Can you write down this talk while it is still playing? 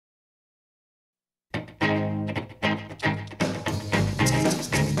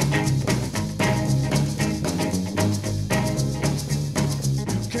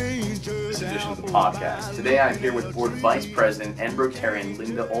podcast. Today I'm here with Board Vice President and Rotarian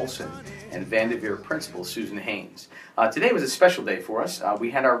Linda Olson and Vanderveer Principal Susan Haynes. Today was a special day for us.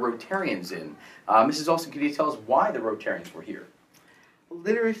 We had our Rotarians in. Mrs. Olson, could you tell us why the Rotarians were here?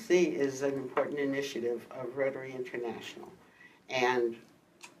 Literacy is an important initiative of Rotary International, and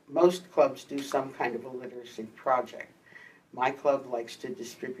most clubs do some kind of a literacy project. My club likes to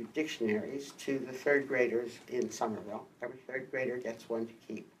distribute dictionaries to the third graders in Somerville. Every third grader gets one to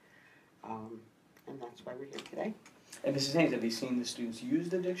keep. And that's why we're here today. And Mrs. Haynes, have you seen the students use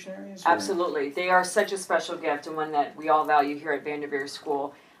the dictionaries? Absolutely. They are such a special gift and one that we all value here at Vanderveer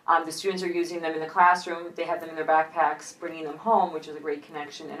School. The students are using them in the classroom. They have them in their backpacks, bringing them home, which is a great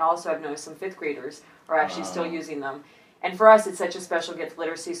connection. And also I've noticed some fifth graders are actually still using them. And for us, it's such a special gift.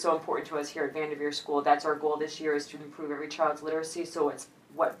 Literacy is so important to us here at Vanderveer School. That's our goal this year, is to improve every child's literacy. So it's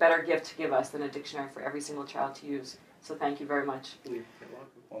what better gift to give us than a dictionary for every single child to use. So thank you very much. You're welcome.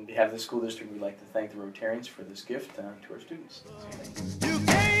 On behalf of the school district, we'd like to thank the Rotarians for this gift to our students. You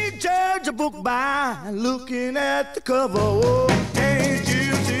can't judge a book by looking at the cover.